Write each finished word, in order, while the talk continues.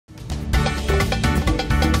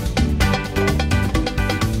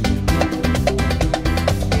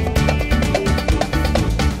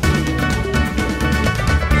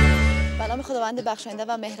خداوند بخشنده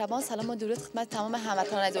و مهربان، سلام و درود خدمت تمام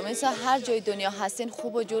هموطنان عزیز. امیدوارم هر جای دنیا هستین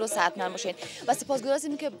خوب و جور و صحتمند باشین و سپاسگزار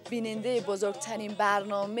هستیم که بیننده بزرگترین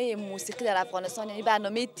برنامه موسیقی در افغانستان یعنی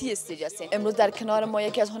برنامه TStage هستین. امروز در کنار ما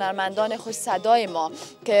یکی از هنرمندان خوش صدای ما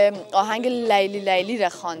که آهنگ لیلی لیلی را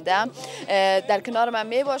خواندم در کنار من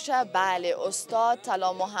می باشه. بله، استاد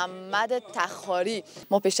تلا محمد تخاری.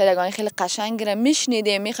 ما پیشتر یک آهنگ خیلی قشنگ را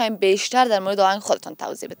میشنیدیم، میخوایم بیشتر در مورد آهنگ خودتون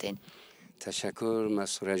توضیح بدین. تشکر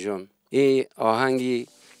مسعود جان. این آهنگی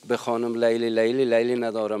به خانم لیلی لیلی لیلی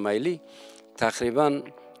نداره میلی تقریبا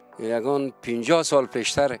یگان 50 سال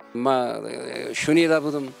پیشتر ما شنیده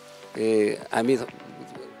بودم. امید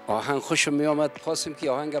آهنگ خوشم می آمد، خواستیم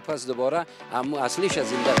که آهنگ پس دوباره اما اصلیش از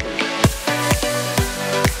زنده کنیم.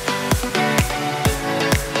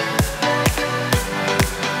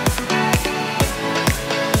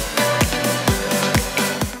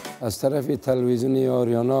 از طرف تلویزیونی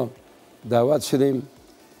آریانا دعوت شدیم،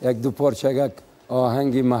 یک دو پارچه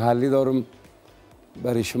آهنگ محلی دارم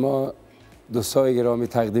برای شما دوستای گرامی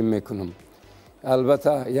تقدیم میکنم.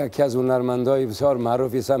 البته یکی از هنرمندای بسیار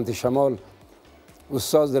معروفی سمت شمال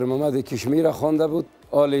استاد در محمد کشمیر خوانده بود.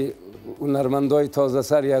 آلی هنرمندای تازه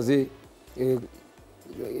سری از این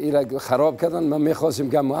خراب کردن. من میخواستم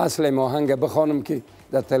که اصل آهنگ بخوانم که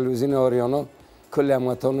در تلویزیون آریانا کل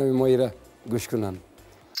هموطنان ما را گوش کنن.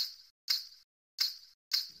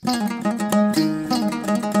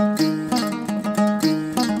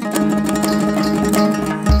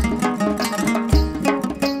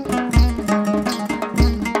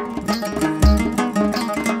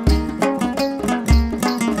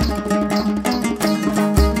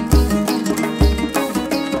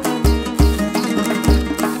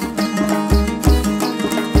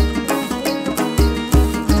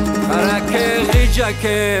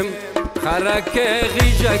 خرک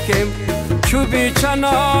غیجکم چوبی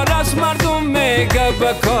چنار از مردم میگه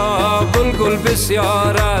به کابل گل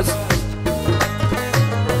بسیار است.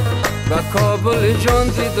 به کابل جان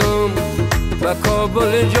دیدم، به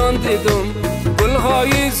کابل جان دیدم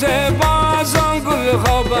گلهای زیبا از آن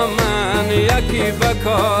گلها به من یکی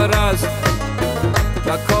بکار است.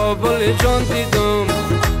 به کابل جان دیدم،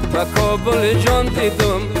 به کابل جان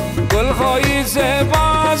دیدم گلهای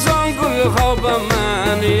زیبا از آن گلها به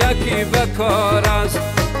من یکی بکار است.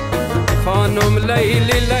 خانم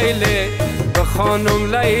لیلی لیلی به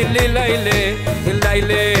خانم لیلی لیلی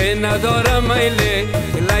لیلی نداره میلی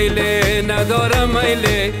لیلی نداره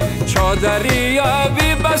میلی چادری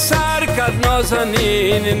یابی بسر کد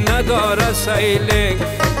نازنین نداره سیلی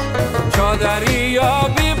چادری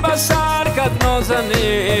یابی بسر کد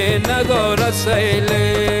نازنین نداره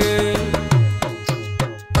سیلی.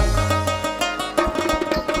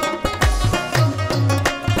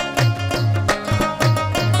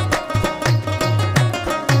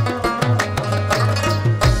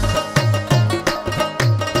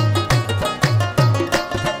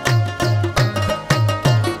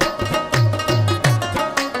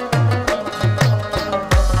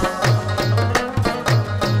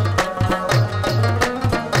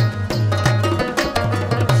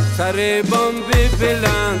 سر بامبی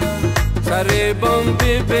بلند، سر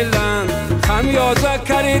بامبی بلند خمیازه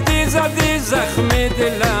کردی زدی زخم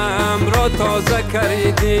دلم را تازه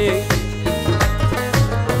کردی.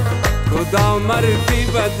 کدام معرفی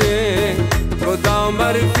بده، کدام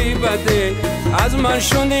معرفی بده از من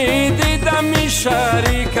شنیدی دمی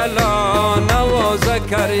شهری کلا نوازه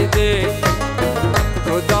کردی.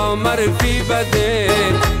 کدام معرفی بده،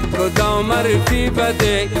 کدام معرفی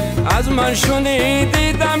بده از من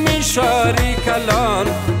شنیدی دمی شاری کلان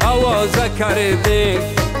آوازه کرده.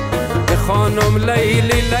 به خانم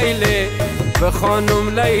لیلی لیلی به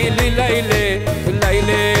خانم لیلی لیلی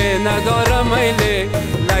لیلی نداره میلی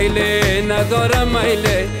لیلی نداره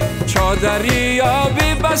میلی چادری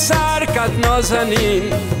یابی بسر کد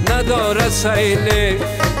نازنین نداره سیلی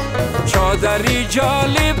چادری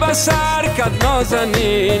جالی بسر کد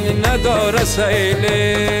نازنین نداره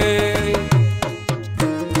سیلی.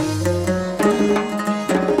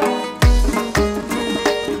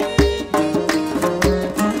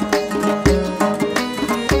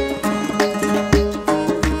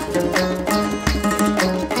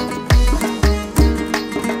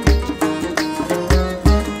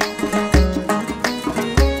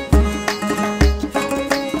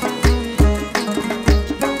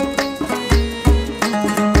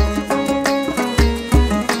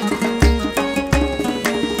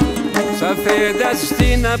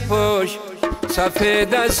 سفیدستی نپوش،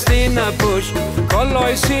 سفیدستی نپوش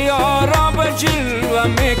کلای سیاه را به جلوه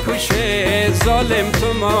میکشه ظالم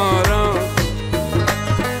تو ما را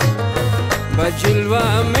به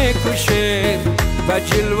جلوه میکشه به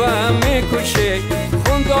جلوه میکشه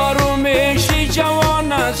خوند دارو میشی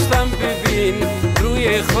جوان هستم ببین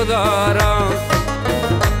روی خدا را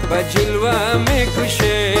با جلوه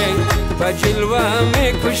میکشه با جلوه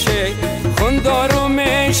میکشه خون دارو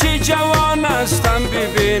میشی جوان هستم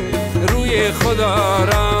ببین روی خدا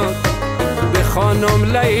را به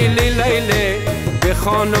خانم لیلی لیلی به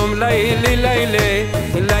خانم لیلی لیلی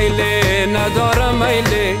لیلی ندارم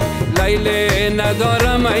ایلی لیلی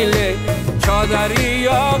ندارم ایلی چادری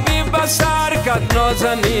یا بی بسر کت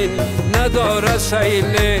نازنین نداره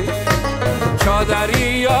سیلی چادری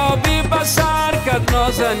یا بی بسر کت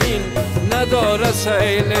نازنین نداره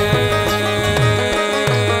سیلی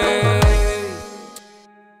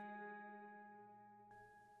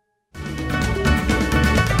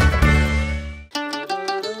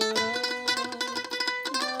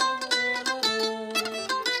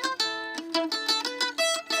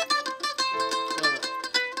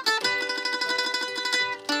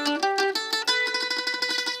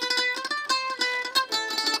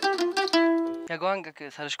یک آهنگ که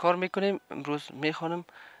سرش کار میکنیم امروز میخوانم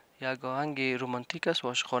یک آهنگ رومانتیک است و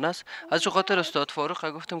عاشقانه است. از خاطر استاد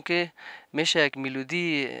فاروق گفتم که میشه یک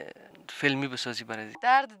ملودی فیلمی بسازی برای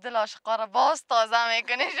درد دل عاشقا را باز تازه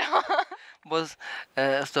میکنی شما. باز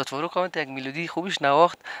استاد فاروق آمد یک ملودی خوبش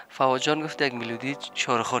نواخت. فواد جان گفت یک ملودی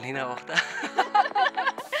شارخانی نواخته.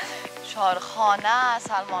 شارخانه،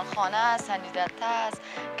 سلمان خانه، سنجیدت است،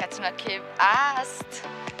 شکیب است.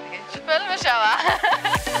 دیگه چی فیلم شود؟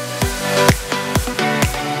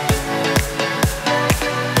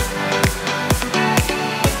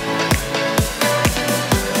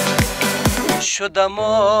 شدم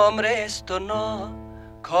عمر است و نا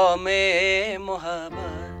کام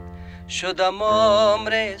محبت شدم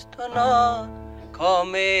عمر است و نا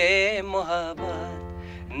کام محبت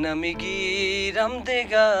نمیگیرم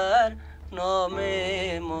دیگر نام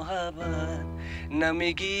محبت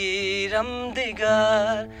نمیگیرم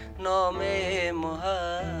دیگر نام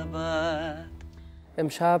محبت.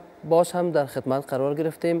 امشب باز هم در خدمت قرار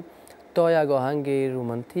گرفتیم تا یک آهنگ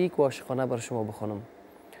رومانتیک و عاشقانه بر شما بخونم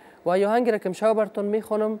و آهنگی را که امشب براتون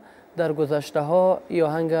میخونم در گذشته ها این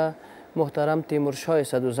آهنگ محترم تیمورشاه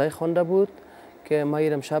صدوزی خوانده بود که ما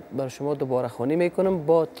امشب بر شما دوباره خوانی میکنم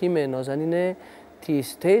با تیم نازنین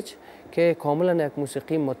TStage که کاملا یک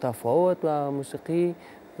موسیقی متفاوت و موسیقی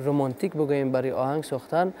رومانتیک بگوییم برای آهنگ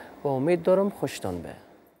ساختن و امید دارم خوشتان به.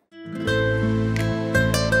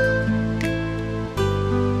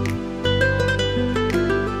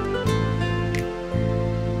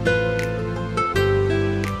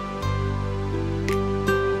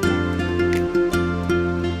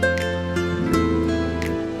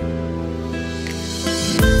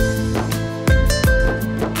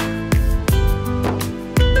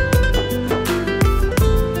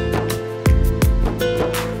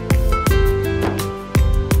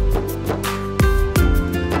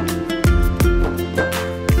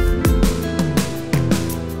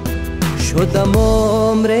 شدم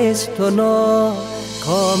عمر است و نا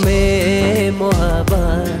کام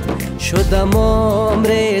محبت شدم عمر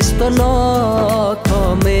است و نا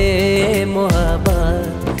کام محبت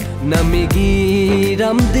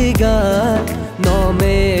نمیگیرم دیگر نام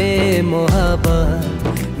محبت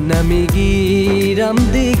نمیگیرم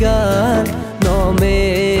دیگر نام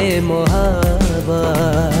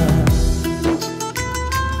محبت.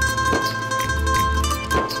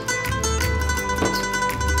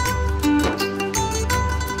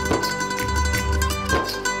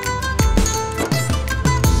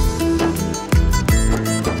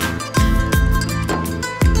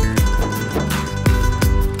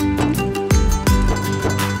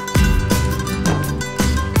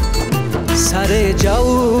 سر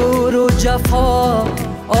جور و جفا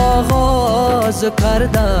آغاز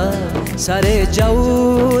کرده سر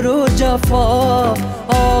جور و جفا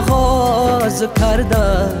آغاز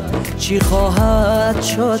کرده چی خواهد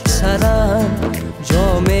شد سرم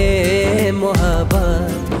جام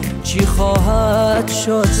محبت چی خواهد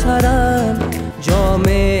شد سرم جام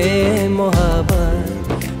محبت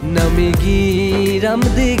نمیگیرم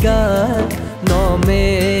دیگر نام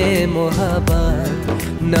محبت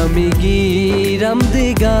نمیگیرم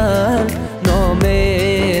دیگر نام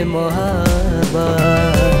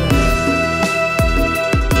محبت.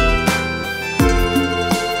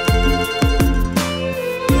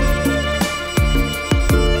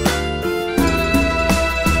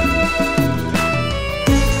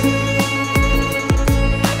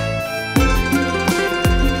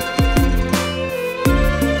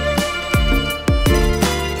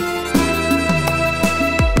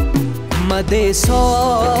 مده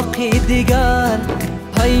ساقی دیگر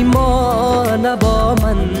پیمان با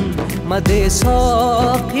من مده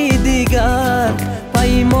ساقی دیگر،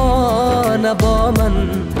 پیمان با من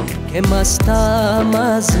که مستم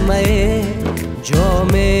از می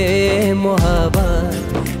جام محبت،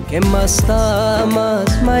 که مستم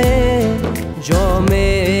از می جام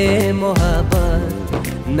محبت.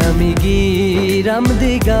 نمیگیرم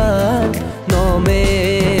دیگر نام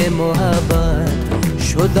محبت،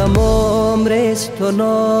 شدم عمرست تو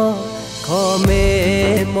ناکام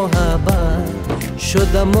محبت،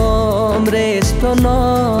 شدم عمرست تو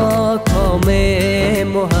ناکام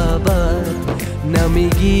محبت.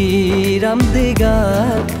 نمیگیرم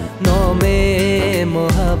دیگر نام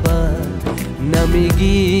محبت،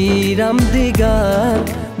 نمیگیرم دیگر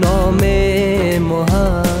نام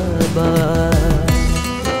محبت.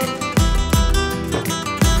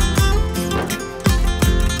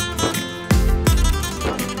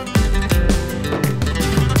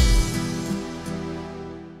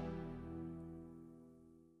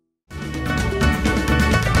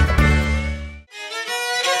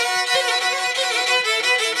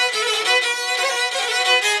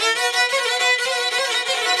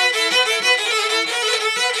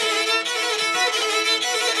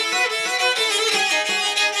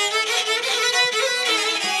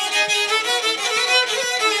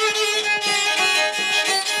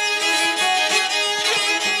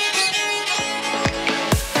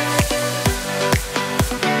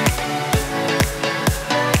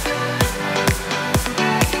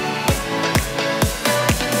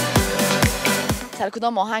 سر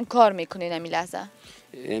کدام آهنگ کار میکنین امی لحظه؟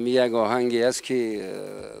 یک آهنگی است که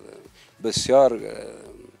بسیار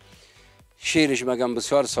شیرش مگم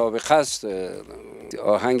بسیار سابقه است.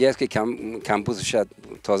 آهنگی است که کمپوزش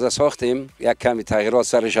تازه ساختیم، یک کمی تغییرات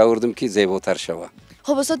سرش آوردیم که زیباتر شود.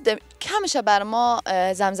 خب استاد کمش بر ما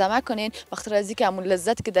زمزمه کنین وقت رازی که همون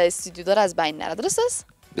لذت که در استودیو داره از بین نره، درست است؟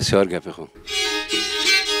 بسیار گپ خوب.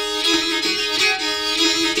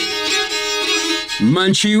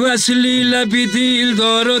 من چی وصلی لبی دیل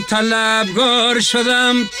دار و طلبگار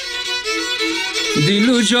شدم، دیل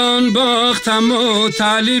و جان باختم و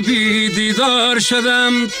طالبی دیدار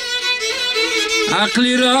شدم،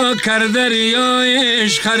 عقلی را کرده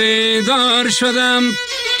ریایش خریدار شدم،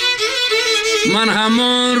 من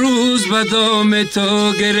همان روز به دام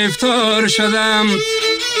تو گرفتار شدم،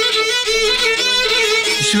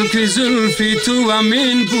 شکر زلفی تو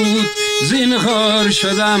امین بود زینهار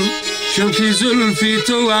شدم، شکر زلفی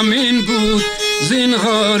تو امین بود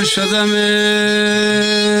زینهار شدم.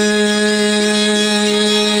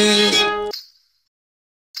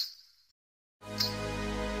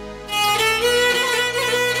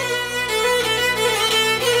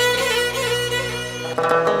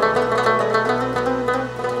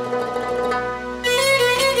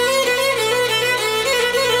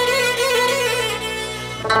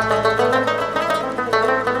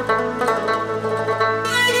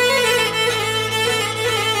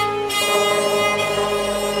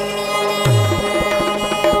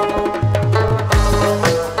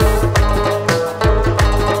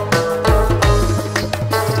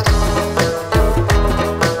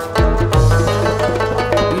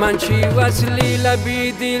 من چی وصلی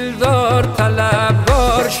لبی دلدار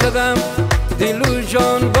طلبگار شدم، دل و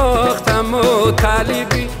جان باختم و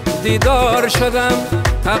طالبی دیدار شدم،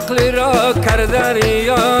 عقل را کرده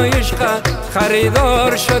ریای عشق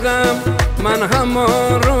خریدار شدم، من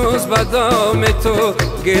همان روز به دام تو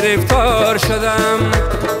گرفتار شدم،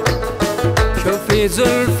 شفی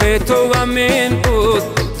زلف تو امین بود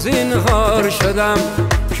زینهار شدم،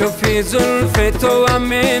 شفی زلف تو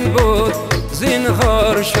امین بود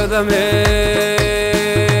زینهار شدم.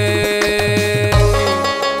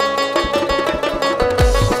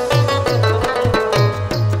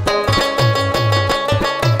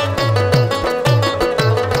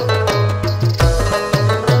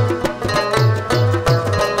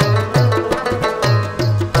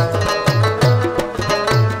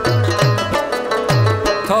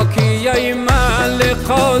 تا کیه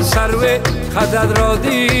معلقا سرو خدد را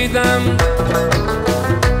دیدم،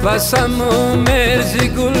 بسم و مرزی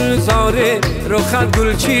گلزاره رخت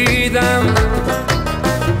گل چیدم،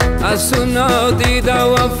 از تو نادیده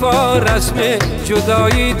وفا رسم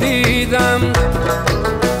جدایی دیدم،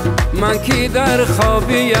 من کی در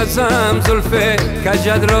خوابی ازم زلف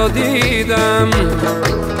کجد را دیدم،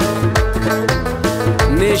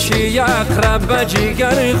 نشی اقرب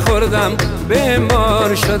جیگر خوردم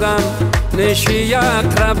بیمار شدم، نشی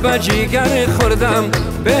اقرب جیگر خوردم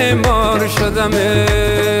بیمار شدم.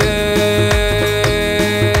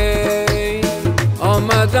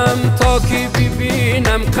 آمدم تا که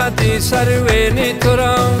ببینم قدی سروین تو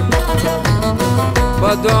را،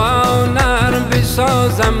 با دعا و نرم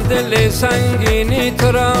بسازم دل سنگینی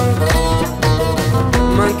تو را،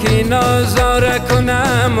 من کی نازاره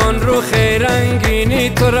کنم آن رو خیرنگینی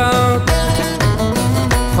تو را.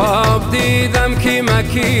 خواب دیدم که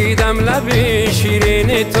مکیدم لبی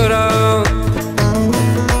شیرینی تو را،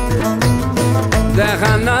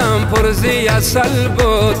 دهنم پرزی عسل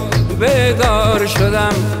بود بیدار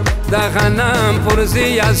شدم، دهنم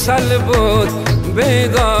پرزی عسل بود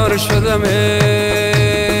بیدار شدم.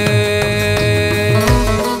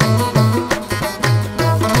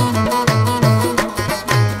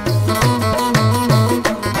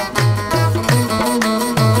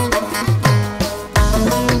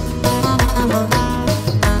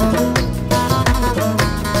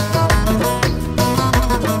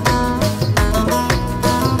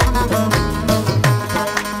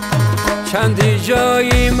 چندی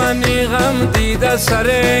جایی منی غم دیده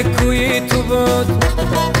سر کوی تو بود،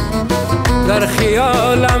 در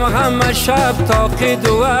خیالم همه شب تاقید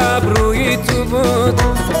و ابروی تو بود.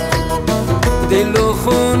 دل و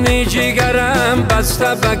خونی جگرم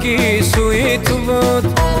بسته بگی سوی تو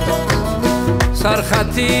بود،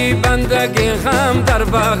 سرخطی بندگی غم در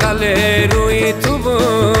بغل روی تو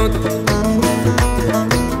بود.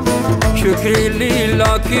 شکری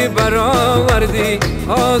لیلا کی برآوردی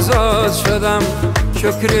آزاد شدم،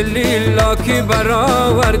 شکری لیلا کی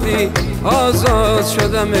برآوردی آزاد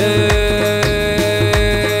شدم.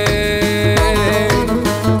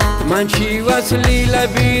 من چی وصلی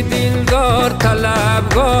لبی دلدار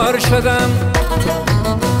طلبگار شدم،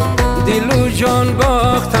 دل و جان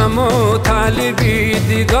باختم و طالبی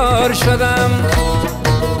دیدار شدم.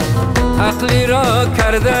 عقلی را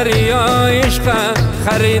کرده ریا عشق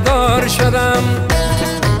خریدار شدم،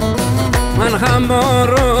 من همه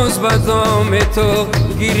روز به دام تو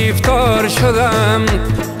گرفتار شدم.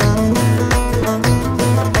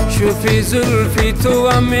 شوفی زلفی تو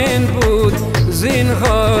امین بود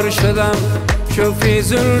زینهار شدم، شوفی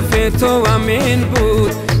زلفی تو امین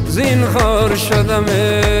بود زینهار شدم.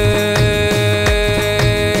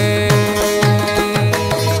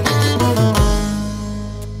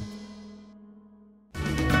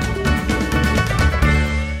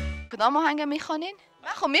 کدام آهنگ میخوانین؟ من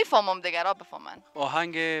خب میفهمم دیگرها بفهمن.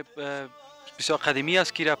 آهنگ بسیار قدیمی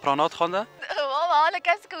است که را پرانات خوانده. بابا حالا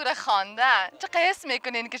کسی که او را خوانده چه قیاس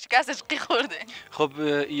میکنین که شکستش قی خورده؟ خب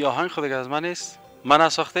این آهنگ خود از من است، من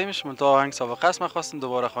ساخته میش، من تو آهنگ سابقه است، من خواستم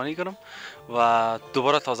دوباره خوانی کنم و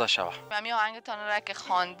دوباره تازه شوه. همین آهنگتان را که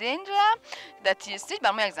خواندین را در TStage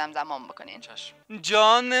برام یک زمزمان بکنین. چشم.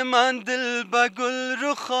 جان من دل به گل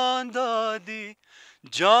رو خواندادی،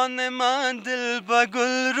 جان من دل به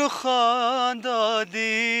گل رو خواندادی.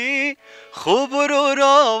 خوب رو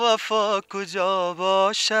را وفا کجا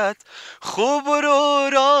باشد، خوب رو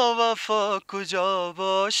را وفا کجا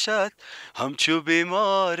باشد. همچو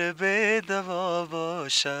بیمار به دوا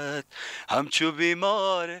باشد، همچو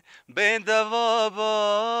بیمار به دوا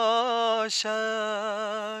باشد.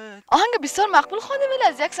 آهنگ بسیار مقبول خوانده ولی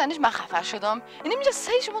از یک سنیش من خفه شدم. اینی میگه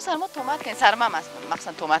سعی شما سر ما تومت کردین، سر من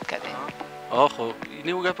مخصوصا تومت کردین. خب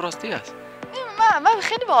اینی او گپ راستی است. من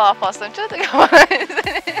خیلی با وفا هستم، چرا تو گپ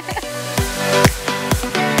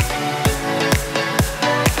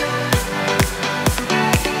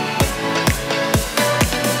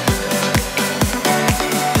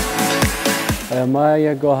ما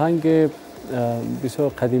یک آهنگ بسیار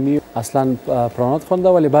قدیمی اصلا پرانات خوانده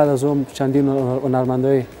ولی بعد از اون چندین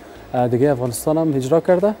هنرمندای دیگه افغانستان هم اجرا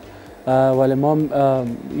کرده، ولی ما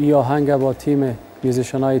این آهنگ با تیم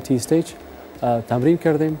میوزیشنای TStage تمرین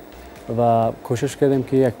کردیم و کوشش کردیم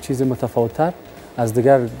که یک چیز متفاوت‌تر از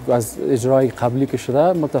دیگر از اجرای قبلی که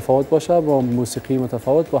شده متفاوت باشه، با موسیقی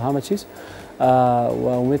متفاوت، با همه چیز، و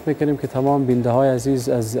امید میکنیم که تمام بیننده های عزیز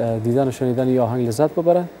از دیدن و شنیدن این آهنگ لذت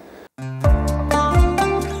ببرن.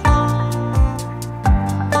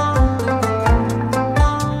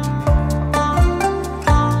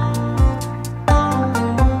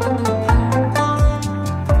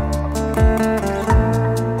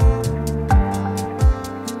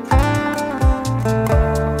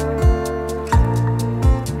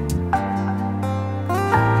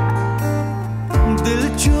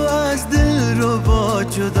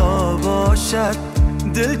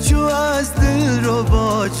 دل چو از دل رو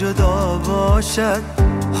با جدا باشد،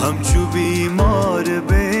 همچو بیمار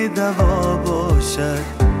به دوا باشد،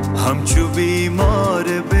 همچو بیمار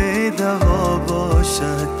به دوا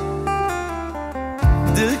باشد.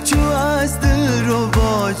 دل چو از دل رو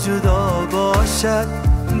با جدا باشد،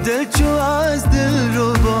 دل چو از دل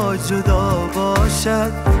رو با جدا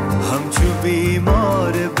باشد، همچو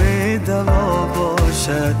بیمار به دوا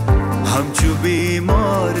باشد، همچو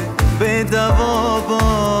بیمار به دوا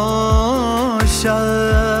باشد.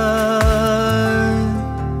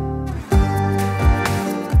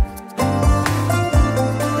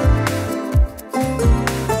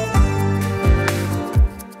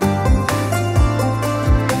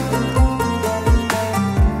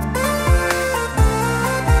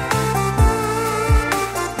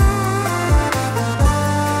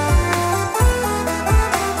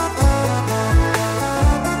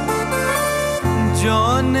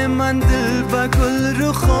 من دل به گل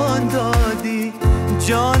رو خواندادی،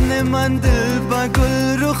 جان من دل به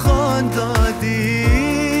گل رو خواندادی.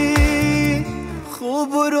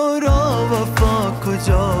 خوب رو را وفا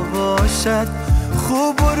کجا باشد،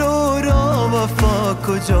 خوب رو را وفا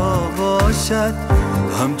کجا باشد،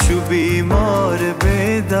 همچو بیمار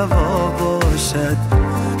به دوا باشد،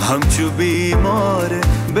 همچو بیمار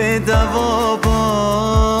به دوا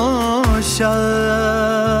باشد.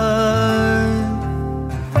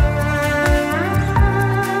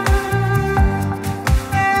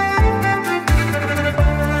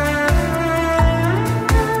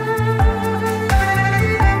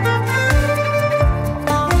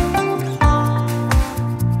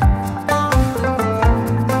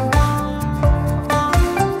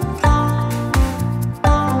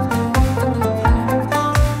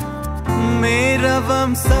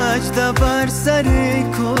 سجده بر سر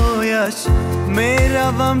کویش،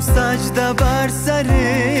 میروم سجده بر سر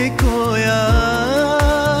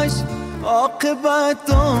کویش. عاقبت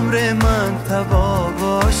عمر من تبا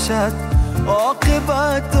باشد،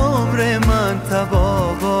 عاقبت عمر من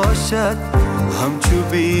تبا باشد، همچو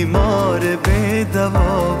بیمار به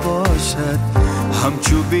دوا باشد،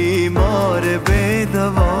 همچو بیمار به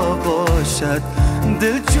دوا باشد.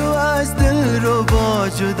 دل چو از دل رو با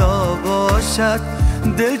جدا باشد،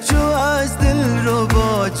 دل چو از دل رو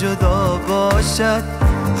با جدا باشد،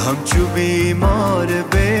 همچو بیمار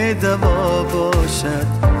به دوا باشد،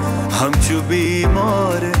 همچو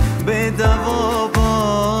بیمار